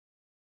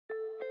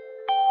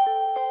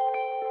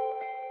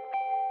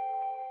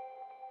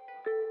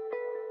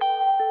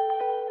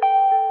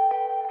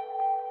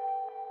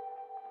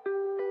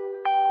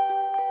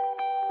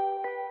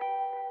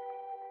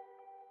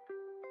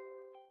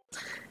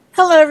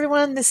Hello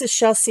everyone, this is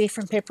Shel C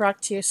from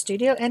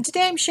PaperOcotilloStudio, and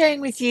today I'm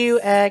sharing with you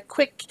a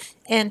quick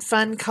and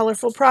fun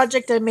colorful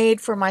project I made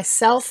for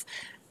myself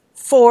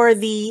for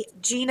the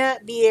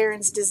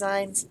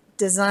GinaBAhrensDesigns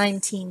Design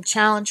Team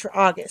Challenge for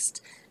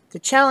August. The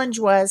challenge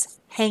was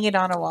hang it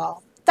on a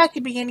wall. That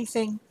could be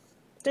anything.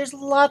 There's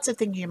lots of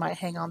things you might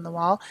hang on the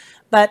wall,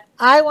 but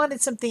I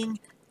wanted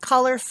something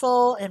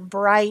colorful and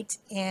bright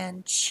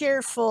and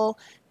cheerful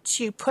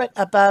to put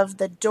above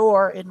the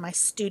door in my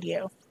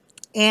studio.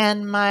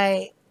 And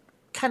my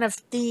kind of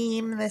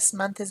theme this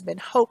month has been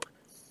hope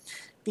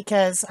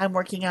because I'm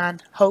working on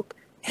hope.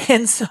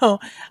 And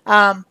so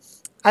I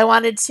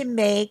wanted to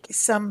make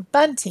some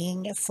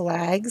bunting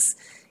flags.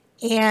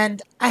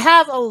 And I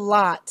have a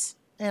lot,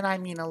 and I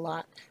mean a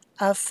lot,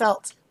 of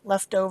felt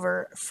left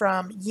over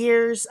from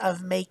years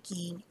of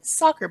making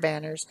soccer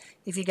banners.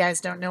 If you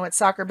guys don't know what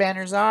soccer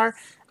banners are,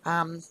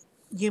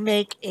 you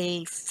make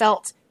a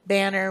felt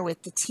banner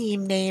with the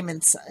team name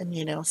and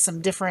you know, some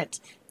different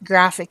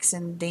graphics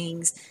and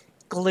things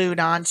glued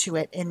onto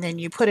it, and then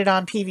you put it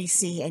on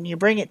PVC and you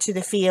bring it to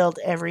the field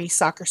every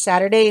soccer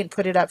Saturday and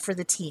put it up for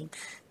the team.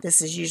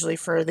 This is usually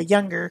for the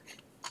younger,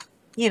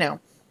 you know,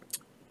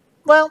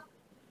 well,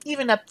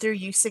 even up through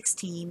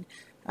U16.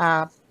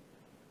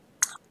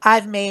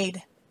 I've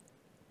made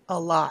a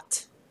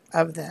lot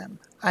of them.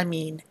 I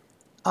mean,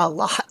 a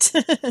lot.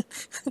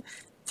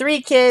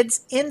 3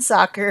 kids in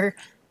soccer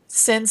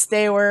since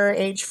they were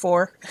age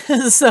 4.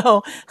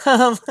 So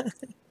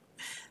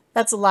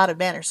that's a lot of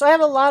banners. So I have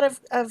a lot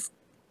of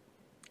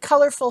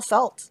colorful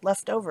felt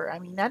left over. I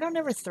mean, I don't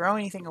ever throw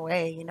anything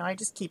away, you know, I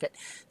just keep it.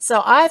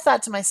 So I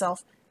thought to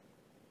myself,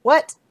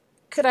 what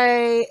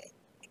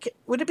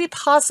would it be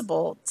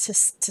possible to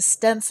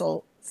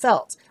stencil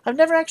felt? I've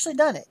never actually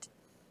done it.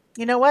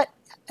 You know what?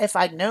 If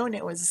I'd known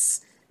it was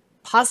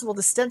possible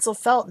to stencil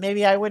felt,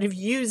 maybe I would have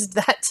used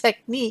that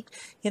technique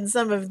in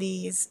some of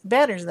these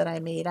banners that I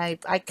made. I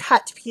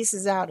cut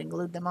pieces out and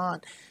glued them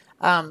on.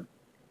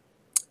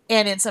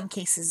 And in some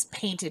cases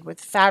painted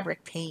with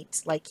fabric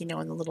paint, like, you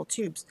know, in the little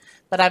tubes.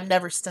 But I've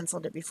never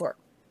stenciled it before.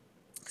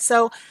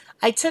 So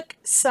I took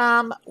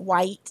some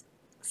white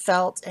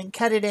felt and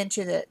cut it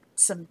into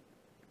some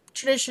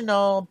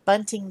traditional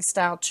bunting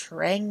style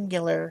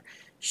triangular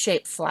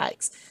shaped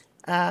flags.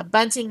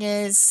 Bunting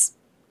is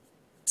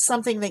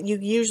something that you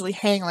usually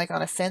hang like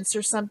on a fence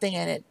or something,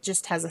 and it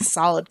just has a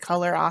solid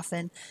color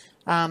often.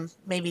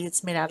 Maybe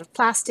it's made out of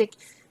plastic.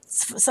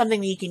 It's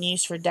something that you can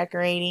use for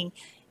decorating.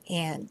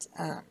 And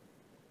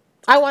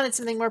I wanted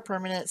something more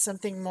permanent,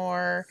 something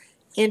more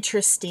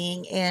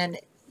interesting, and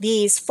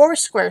these 4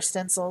 square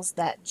stencils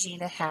that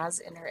Gina has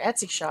in her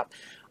Etsy shop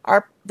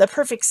are the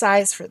perfect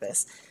size for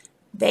this.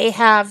 They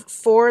have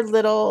 4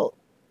 little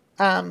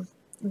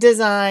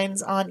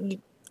designs on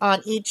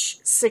each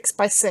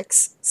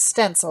 6x6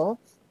 stencil,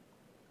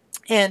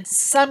 and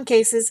some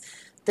cases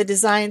the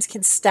designs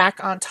can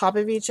stack on top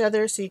of each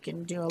other, so you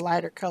can do a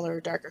lighter color,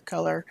 darker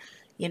color,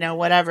 you know,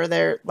 whatever.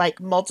 They're like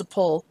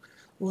multiple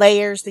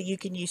layers that you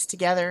can use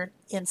together.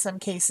 In some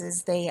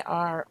cases they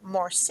are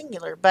more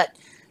singular, but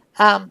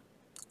I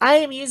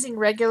am using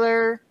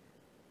regular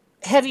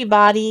heavy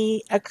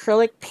body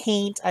acrylic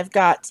paint. I've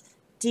got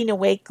Dina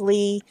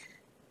Wakey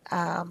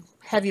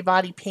heavy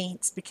body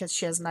paints because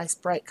she has nice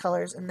bright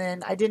colors, and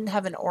then I didn't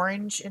have an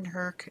orange in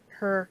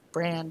her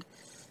brand,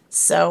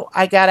 so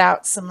I got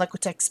out some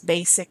Liquitex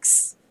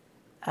Basics.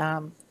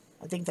 I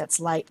think that's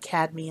light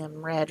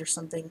cadmium red or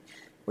something,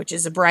 which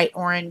is a bright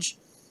orange.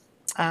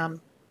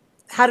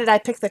 How did I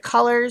pick the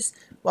colors?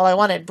 Well, I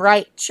wanted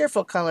bright,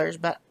 cheerful colors,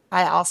 but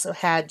I also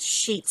had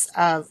sheets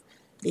of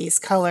these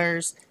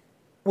colors,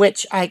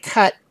 which I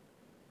cut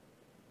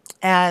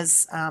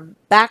as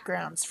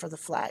backgrounds for the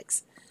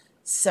flags.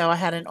 So I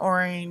had an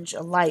orange,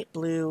 a light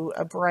blue,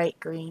 a bright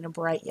green, a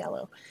bright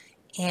yellow.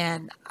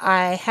 And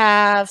I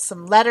have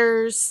some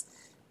letters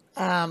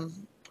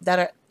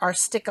that are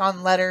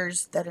stick-on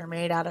letters that are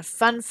made out of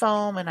fun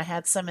foam, and I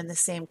had some in the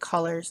same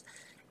colors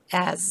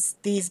as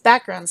these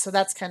backgrounds. So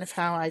that's kind of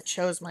how I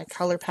chose my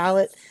color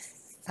palette.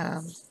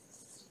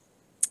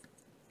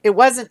 It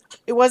wasn't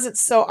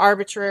so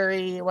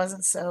arbitrary. It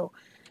wasn't so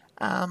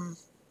I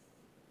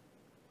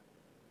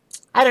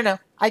don't know.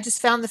 I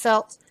just found the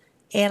felt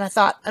and I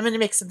thought, I'm going to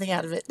make something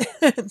out of it.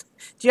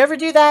 Do you ever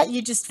do that?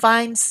 You just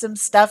find some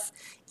stuff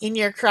in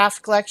your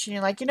craft collection.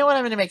 You're like, you know what?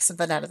 I'm going to make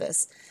something out of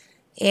this.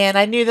 And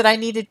I knew that I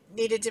needed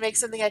to make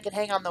something I could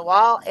hang on the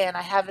wall, and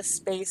I have a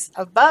space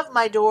above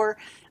my door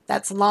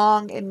that's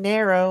long and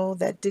narrow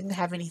that didn't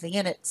have anything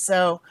in it.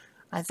 So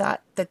I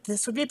thought that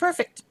this would be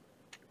perfect.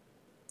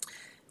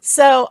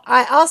 So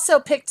I also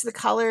picked the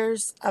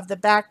colors of the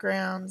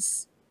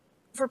backgrounds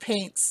for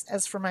paints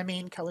as for my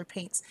main color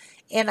paints.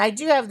 And I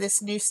do have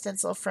this new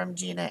stencil from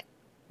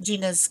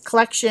Gina's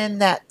collection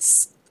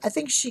that's, I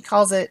think she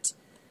calls it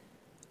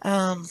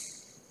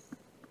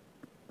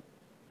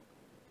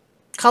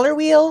Color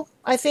Wheel,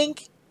 I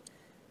think.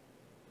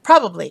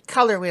 Probably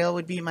color wheel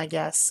would be my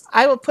guess.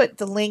 I will put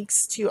the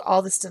links to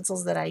all the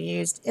stencils that I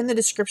used in the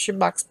description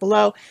box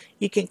below.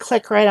 You can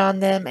click right on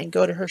them and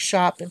go to her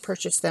shop and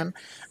purchase them.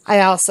 I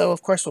also,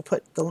 of course, will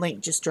put the link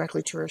just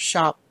directly to her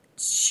shop.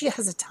 She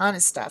has a ton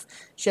of stuff.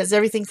 She has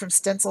everything from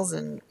stencils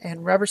and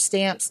rubber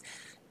stamps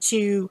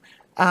to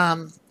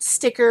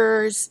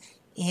stickers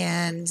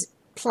and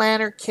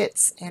planner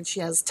kits, and she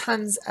has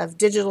tons of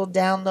digital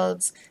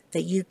downloads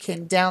that you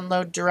can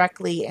download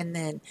directly and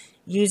then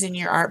use in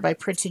your art by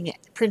printing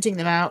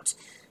them out.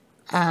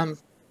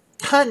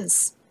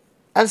 Tons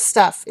of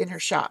stuff in her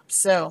shop.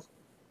 So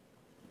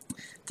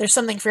there's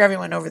something for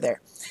everyone over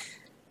there.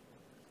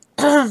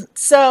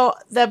 So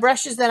the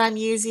brushes that I'm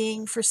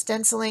using for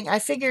stenciling, I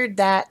figured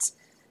that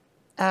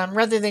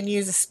rather than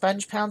use a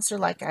sponge pouncer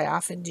like I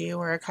often do,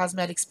 or a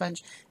cosmetic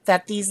sponge,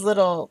 that these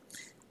little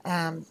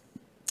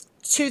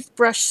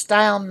toothbrush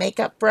style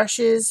makeup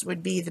brushes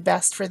would be the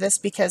best for this,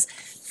 because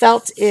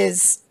felt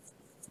is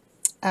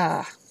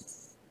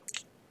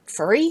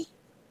furry,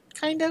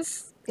 kind of.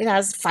 It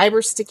has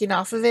fibers sticking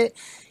off of it,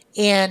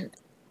 and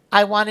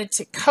I wanted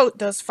to coat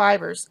those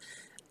fibers.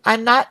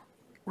 I'm not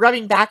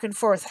rubbing back and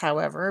forth,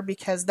 however,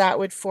 because that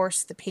would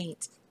force the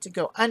paint to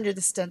go under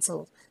the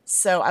stencil.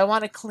 So I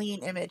want a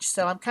clean image.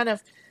 So I'm kind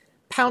of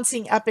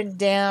pouncing up and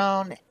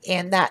down,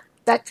 and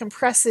that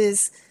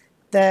compresses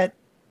the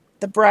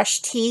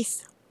brush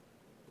teeth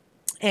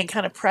and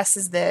kind of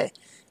presses the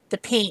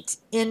paint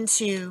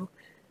into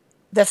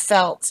the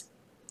felt,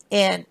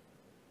 and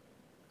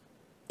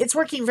it's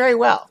working very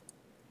well.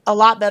 A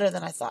lot better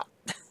than I thought.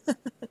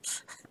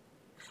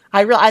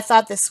 I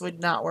thought this would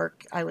not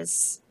work. I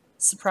was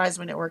surprised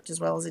when it worked as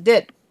well as it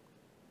did.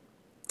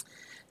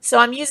 So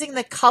I'm using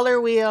the color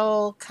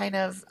wheel kind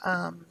of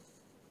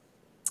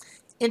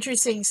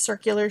interesting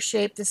circular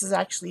shape. This is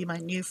actually my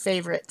new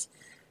favorite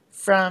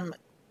from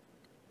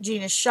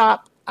Gina's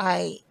shop.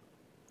 I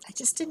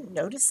just didn't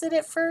notice it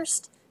at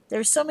first.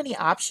 There's so many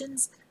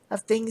options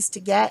of things to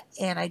get,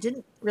 and I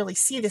didn't really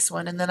see this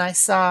one. And then I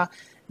saw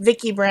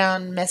Vicki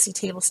Brown Messy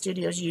Table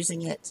Studios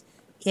using it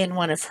in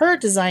one of her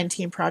design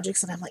team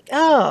projects, and I'm like,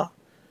 oh,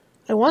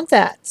 I want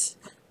that.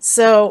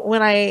 So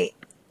when I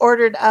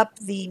ordered up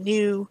the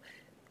new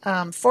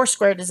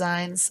 4-square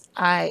designs,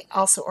 I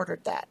also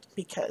ordered that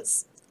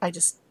because I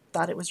just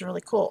thought it was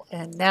really cool,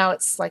 and now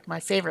it's like my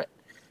favorite.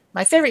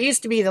 My favorite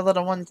used to be the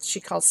little one she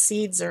calls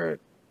seeds or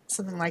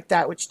something like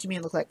that, which to me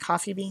look like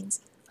coffee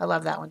beans. I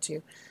love that one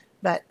too.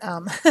 But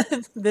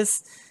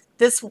this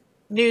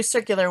new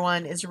circular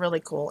one is really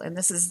cool, and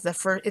this is the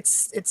first.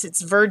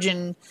 It's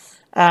virgin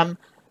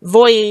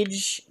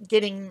voyage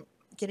getting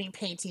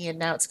painty, and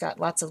now it's got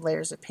lots of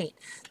layers of paint.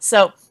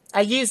 So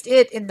I used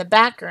it in the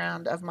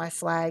background of my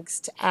flags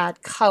to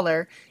add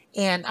color,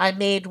 and I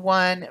made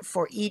one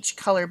for each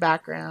color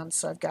background.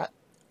 So I've got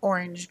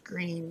orange,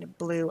 green,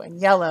 blue, and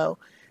yellow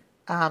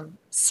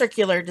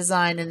circular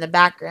design in the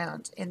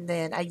background, and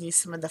then I used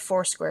some of the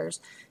 4-squares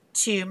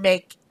to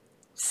make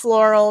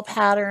floral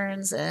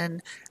patterns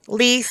and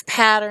leaf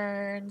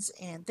patterns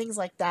and things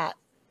like that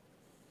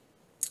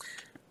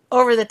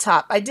over the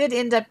top. I did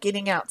end up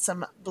getting out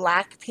some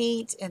black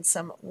paint and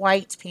some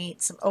white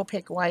paint, some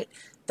opaque white.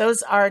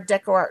 Those are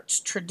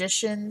DecoArt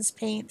Traditions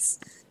paints.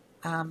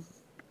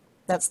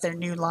 That's their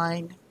new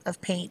line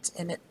of paint,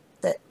 and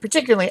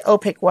particularly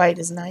opaque white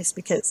is nice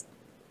because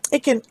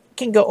it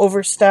can go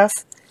over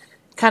stuff,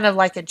 kind of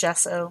like a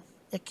gesso.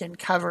 It can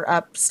cover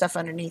up stuff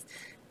underneath.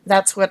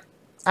 That's what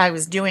I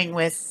was doing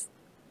with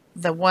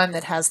the one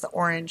that has the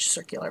orange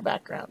circular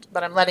background,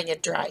 but I'm letting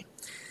it dry.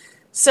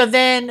 So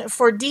then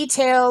for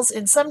details,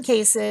 in some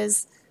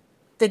cases,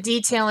 the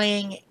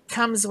detailing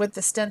comes with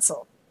the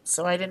stencil.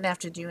 So I didn't have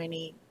to do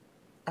any,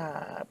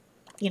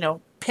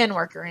 pen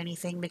work or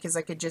anything, because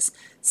I could just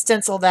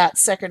stencil that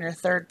second or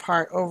third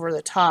part over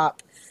the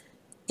top.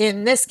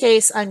 In this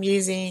case, I'm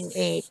using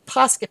a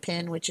Posca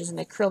pen, which is an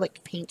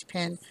acrylic paint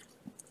pen,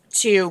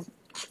 to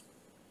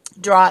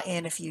draw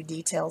in a few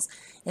details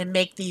and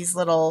make these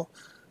little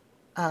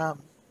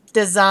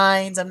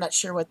designs. I'm not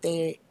sure what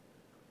they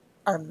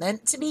are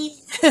meant to be,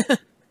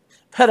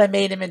 but I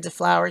made them into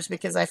flowers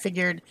because I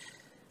figured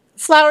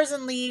flowers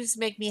and leaves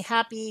make me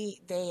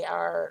happy. They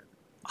are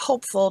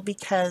hopeful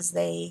because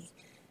they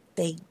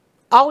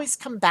always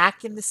come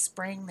back in the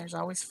spring. There's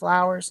always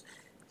flowers.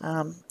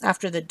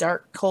 After the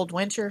dark, cold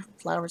winter,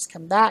 flowers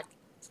come back.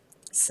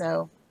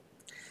 So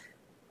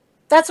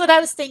that's what I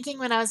was thinking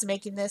when I was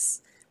making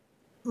this.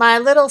 My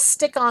little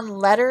stick-on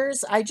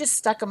letters, I just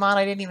stuck them on.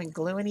 I didn't even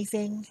glue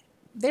anything.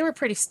 They were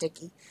pretty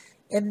sticky.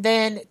 And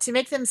then to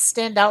make them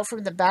stand out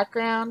from the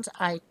background,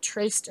 I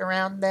traced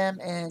around them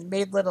and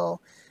made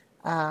little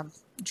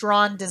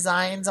drawn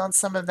designs on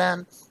some of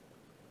them.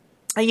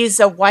 I used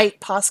a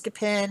white Posca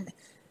pen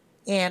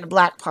and a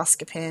black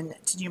Posca pen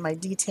to do my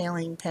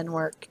detailing pen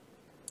work.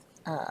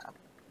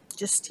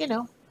 Just,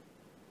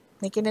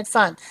 making it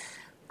fun.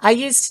 I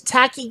used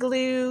tacky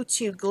glue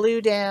to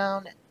glue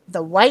down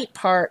the white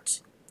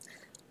part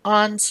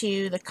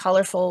onto the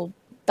colorful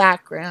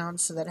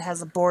background so that it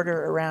has a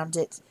border around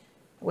it.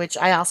 which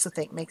I also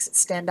think makes it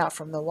stand out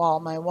from the wall.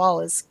 My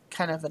wall is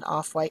kind of an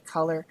off-white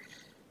color.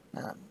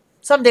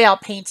 Someday I'll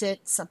paint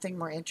it something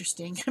more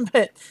interesting,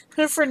 but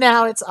for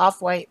now it's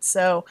off-white.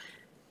 So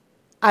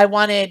I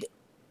wanted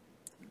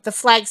the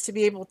flags to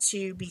be able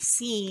to be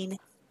seen,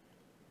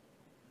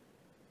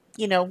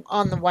 you know,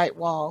 on the white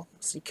wall.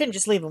 So you couldn't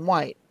just leave them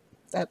white.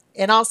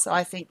 And also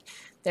I think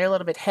they're a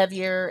little bit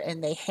heavier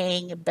and they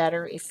hang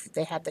better if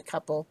they had the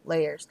couple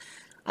layers.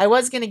 I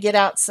was going to get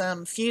out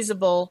some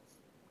fusible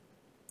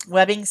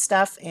webbing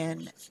stuff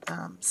and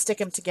stick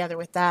them together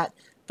with that,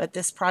 but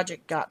this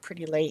project got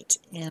pretty late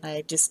and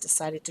I just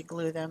decided to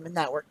glue them, and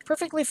that worked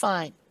perfectly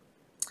fine.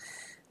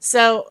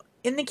 So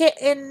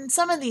in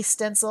some of these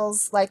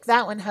stencils, like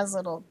that one has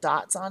little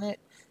dots on it,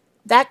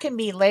 that can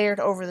be layered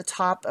over the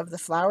top of the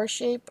flower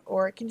shape,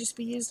 or it can just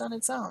be used on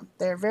its own.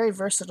 They're very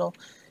versatile.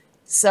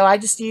 So I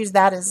just use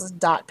that as a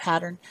dot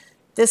pattern.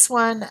 This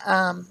one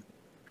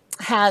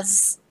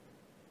has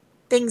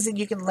things that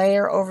you can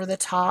layer over the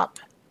top,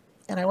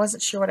 and I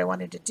wasn't sure what I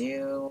wanted to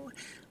do.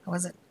 I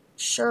wasn't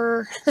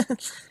sure.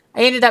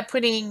 I ended up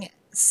putting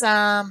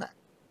some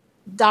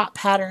dot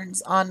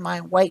patterns on my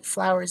white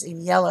flowers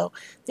in yellow.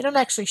 They don't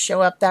actually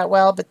show up that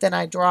well, but then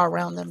I draw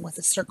around them with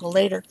a circle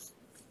later.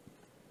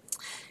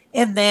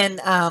 And then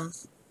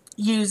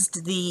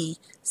used the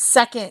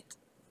second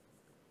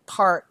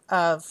part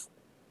of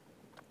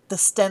the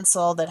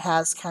stencil that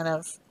has kind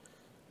of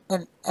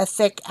a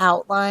thick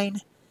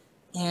outline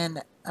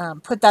and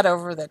put that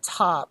over the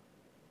top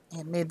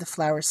and made the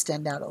flowers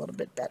stand out a little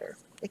bit better.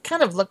 It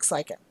kind of looks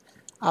like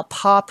a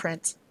paw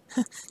print.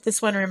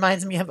 This one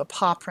reminds me of a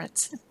paw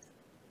print.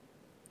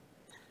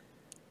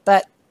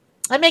 But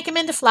I make them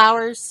into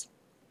flowers.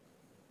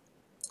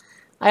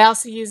 I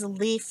also use a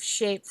leaf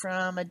shape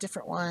from a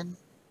different one.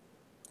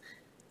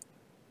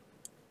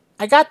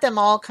 I got them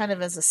all kind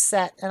of as a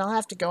set, and I'll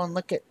have to go and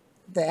look at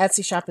the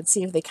Etsy shop and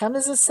see if they come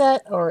as a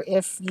set or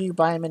if you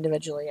buy them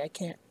individually. I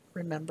can't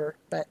remember,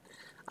 but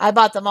I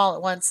bought them all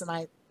at once, and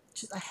I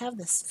have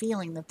this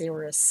feeling that they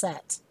were a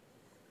set,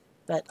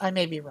 but I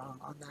may be wrong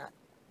on that.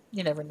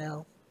 You never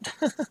know.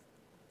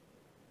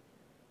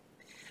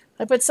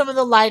 I put some of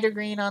the lighter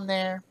green on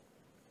there,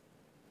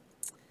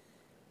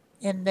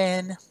 and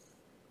then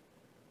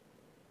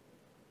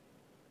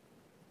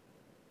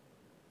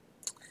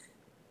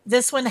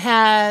this one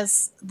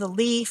has the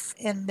leaf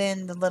and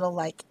then the little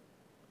like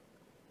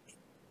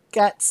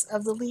guts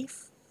of the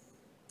leaf,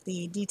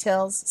 the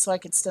details, so I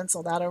could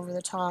stencil that over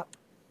the top.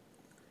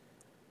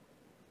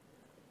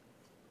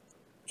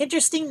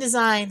 Interesting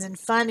designs and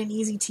fun and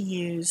easy to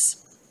use.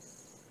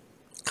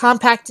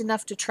 Compact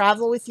enough to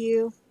travel with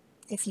you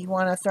if you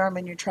want to throw them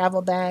in your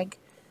travel bag.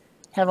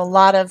 Have a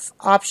lot of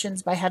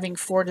options by having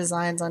 4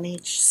 designs on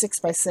each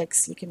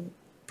 6x6. You can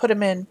put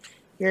them in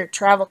your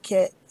travel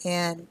kit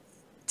and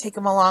take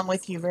them along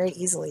with you very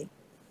easily.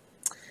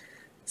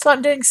 So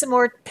I'm doing some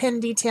more pin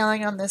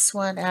detailing on this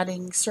one,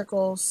 adding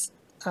circles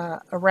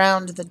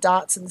around the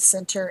dots in the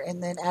center,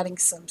 and then adding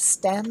some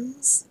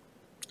stems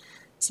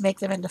to make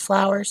them into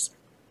flowers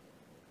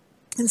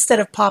instead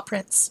of paw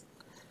prints.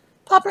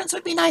 Paw prints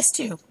would be nice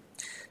too.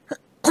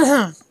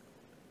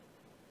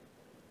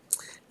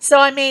 So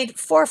I made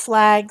 4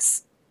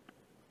 flags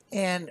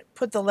and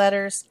put the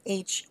letters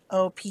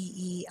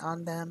HOPE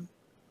on them.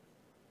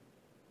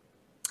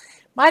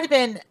 Might have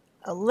been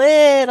a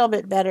little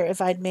bit better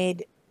if I'd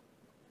made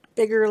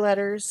bigger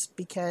letters,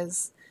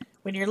 because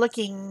when you're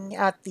looking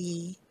at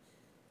the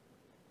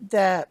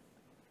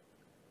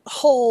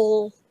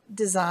whole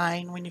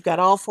design, when you've got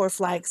all 4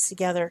 flags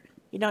together,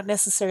 you don't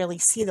necessarily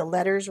see the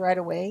letters right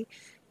away.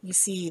 You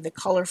see the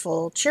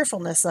colorful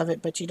cheerfulness of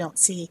it, but you don't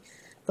see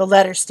the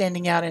letters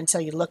standing out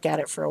until you look at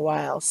it for a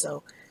while.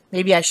 So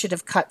maybe I should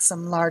have cut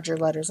some larger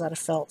letters out of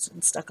felt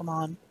and stuck them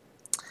on.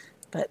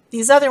 But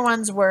these other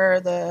ones were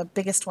the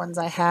biggest ones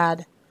I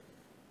had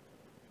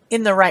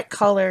in the right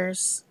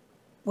colors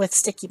with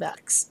sticky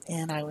backs.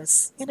 And I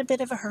was in a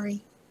bit of a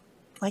hurry,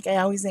 like I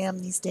always am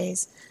these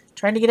days,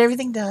 trying to get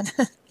everything done.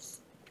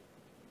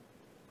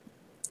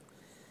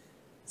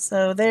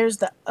 So there's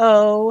the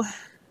O.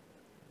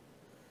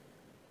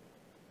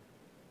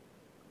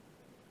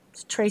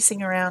 Just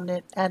tracing around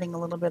it, adding a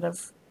little bit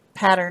of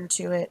pattern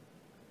to it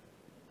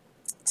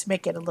to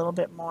make it a little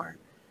bit more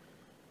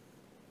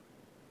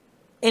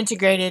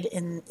integrated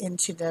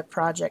into the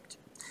project.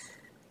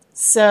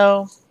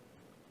 So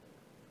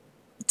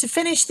to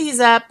finish these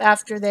up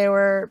after they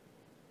were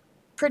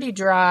pretty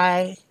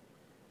dry,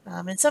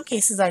 in some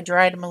cases I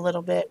dried them a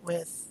little bit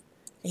with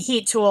a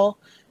heat tool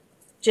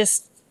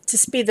just to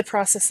speed the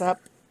process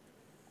up,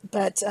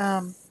 but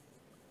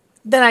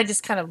then I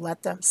just kind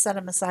of set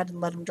them aside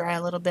and let them dry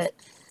a little bit.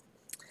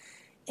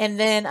 And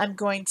then I'm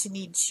going to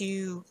need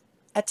to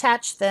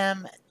attach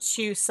them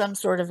to some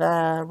sort of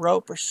a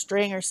rope or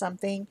string or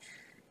something.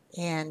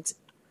 And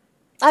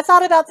I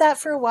thought about that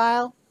for a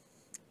while,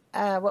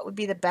 what would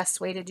be the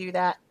best way to do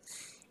that.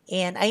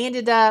 And I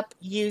ended up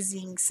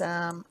using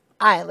some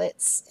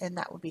eyelets, and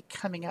that will be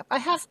coming up. I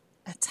have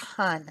a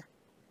ton,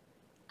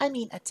 I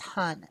mean a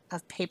ton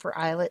of paper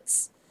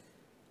eyelets.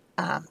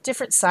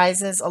 different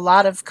sizes, a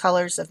lot of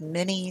colors of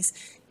minis,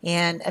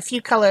 and a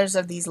few colors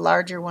of these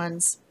larger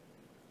ones.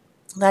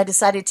 And I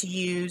decided to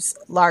use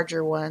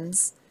larger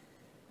ones.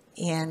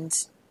 And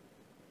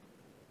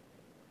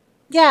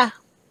yeah,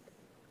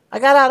 I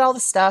got out all the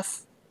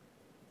stuff.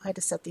 I had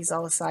to set these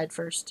all aside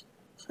first.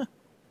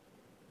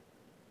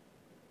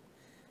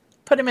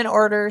 Put them in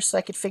order so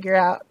I could figure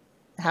out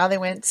how they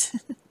went.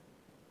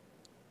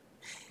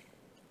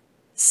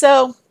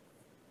 So,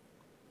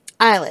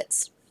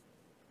 eyelets.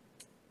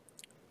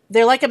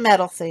 They're like a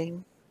metal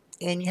thing,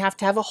 and you have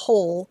to have a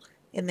hole,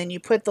 and then you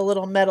put the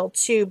little metal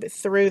tube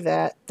through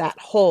that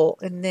hole,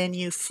 and then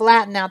you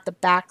flatten out the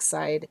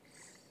backside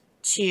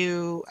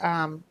to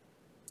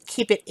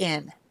keep it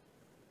in.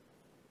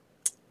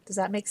 Does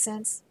that make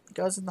sense? It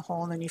goes in the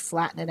hole, and then you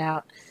flatten it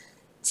out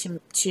to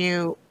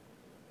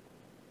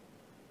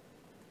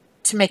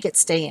make it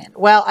stay in.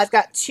 Well, I've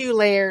got 2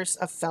 layers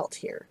of felt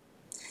here.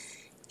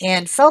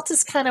 And felt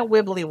is kind of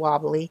wibbly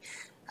wobbly.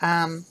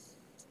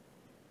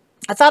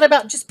 I thought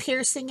about just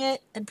piercing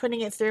it and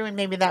putting it through, and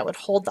maybe that would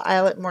hold the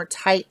eyelet more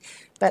tight.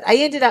 But I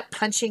ended up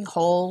punching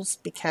holes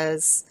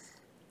because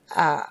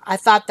I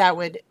thought that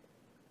would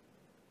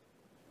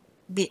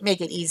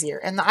make it easier.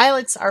 And the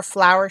eyelets are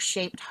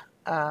flower-shaped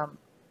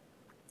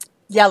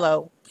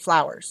yellow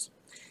flowers.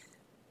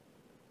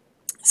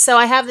 So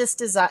I have this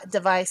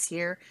device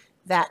here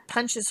that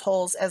punches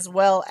holes as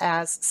well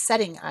as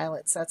setting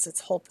eyelets. That's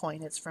its whole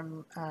point. It's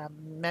from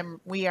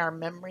We Are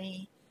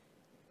Memory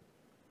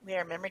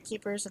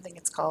Keepers, I think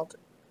it's called,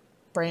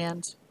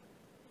 brand.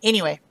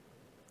 Anyway,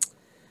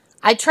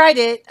 I tried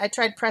it. I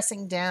tried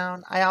pressing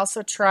down. I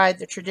also tried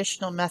the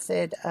traditional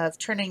method of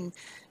turning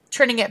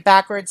it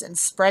backwards and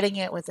spreading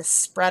it with a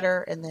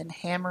spreader and then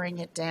hammering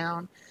it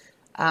down.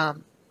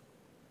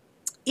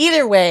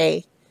 Either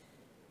way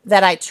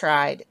that I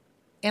tried,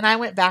 and I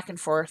went back and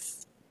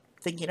forth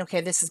thinking, okay,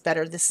 this is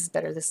better, this is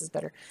better, this is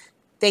better.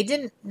 They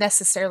didn't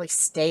necessarily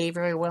stay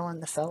very well in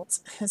the felt.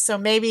 So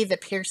maybe the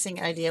piercing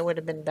idea would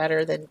have been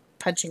better than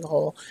punching a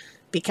hole,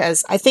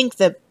 because I think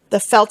the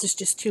felt is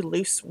just too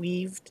loose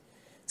weaved.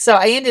 So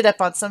I ended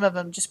up on some of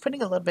them just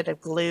putting a little bit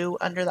of glue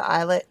under the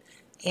eyelet,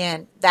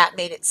 and that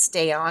made it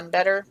stay on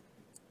better.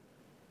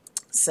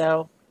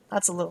 So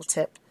that's a little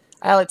tip.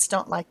 Eyelets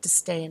don't like to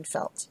stay in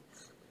felt.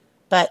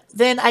 But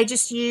then I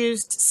just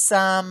used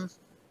some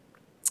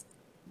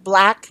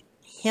black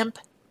hemp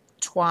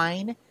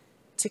twine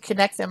to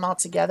connect them all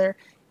together.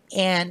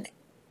 And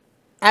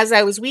as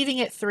I was weaving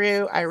it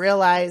through, I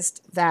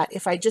realized that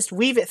if I just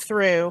weave it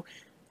through,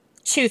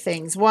 2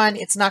 things. One,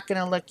 it's not going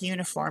to look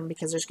uniform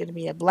because there's going to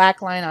be a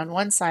black line on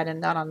one side and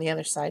not on the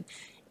other side.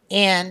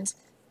 And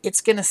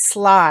it's going to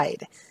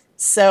slide.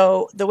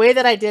 So the way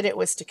that I did it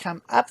was to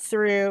come up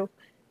through,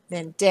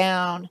 then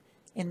down,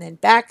 and then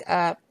back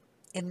up,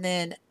 and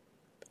then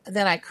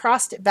I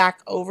crossed it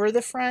back over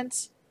the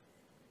front,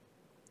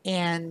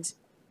 and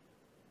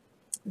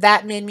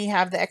that made me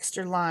have the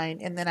extra line.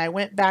 And then I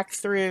went back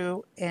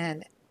through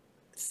and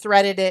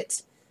threaded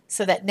it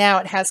so that now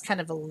it has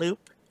kind of a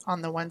loop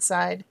on the one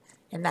side,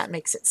 and that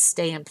makes it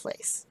stay in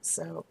place.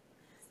 So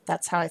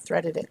that's how I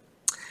threaded it.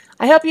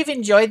 I hope you've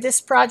enjoyed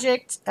this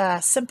project.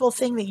 Simple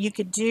thing that you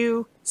could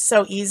do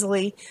so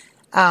easily.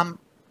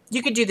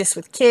 You could do this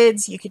with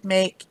kids. You could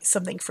make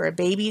something for a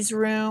baby's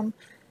room.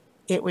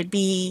 It would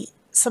be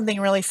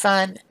something really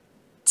fun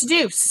to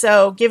do.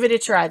 So give it a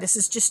try. This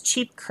is just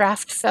cheap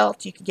craft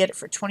felt. You could get it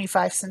for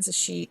 25 cents a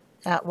sheet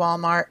at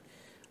Walmart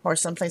or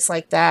someplace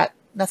like that.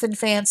 Nothing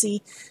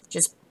fancy,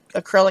 just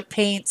acrylic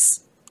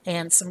paints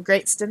and some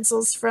great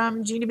stencils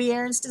from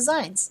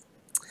GinaBAhrensDesigns.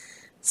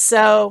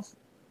 So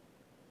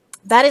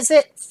that is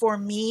it for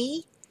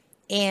me.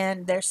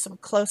 And there's some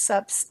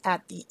close-ups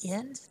at the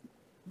end.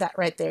 That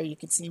right there, you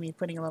can see me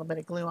putting a little bit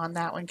of glue on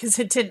that one because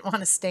it didn't want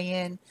to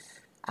stay in.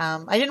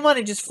 I didn't want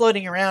it just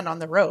floating around on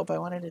the rope. I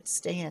wanted it to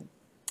stay in.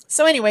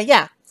 So anyway,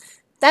 yeah,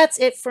 that's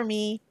it for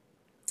me.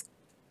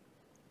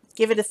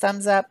 Give it a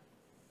thumbs up.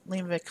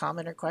 Leave a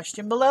comment or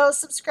question below.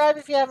 Subscribe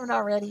if you haven't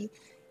already.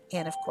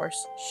 And of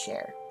course,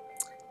 share.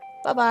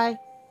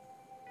 Bye-bye.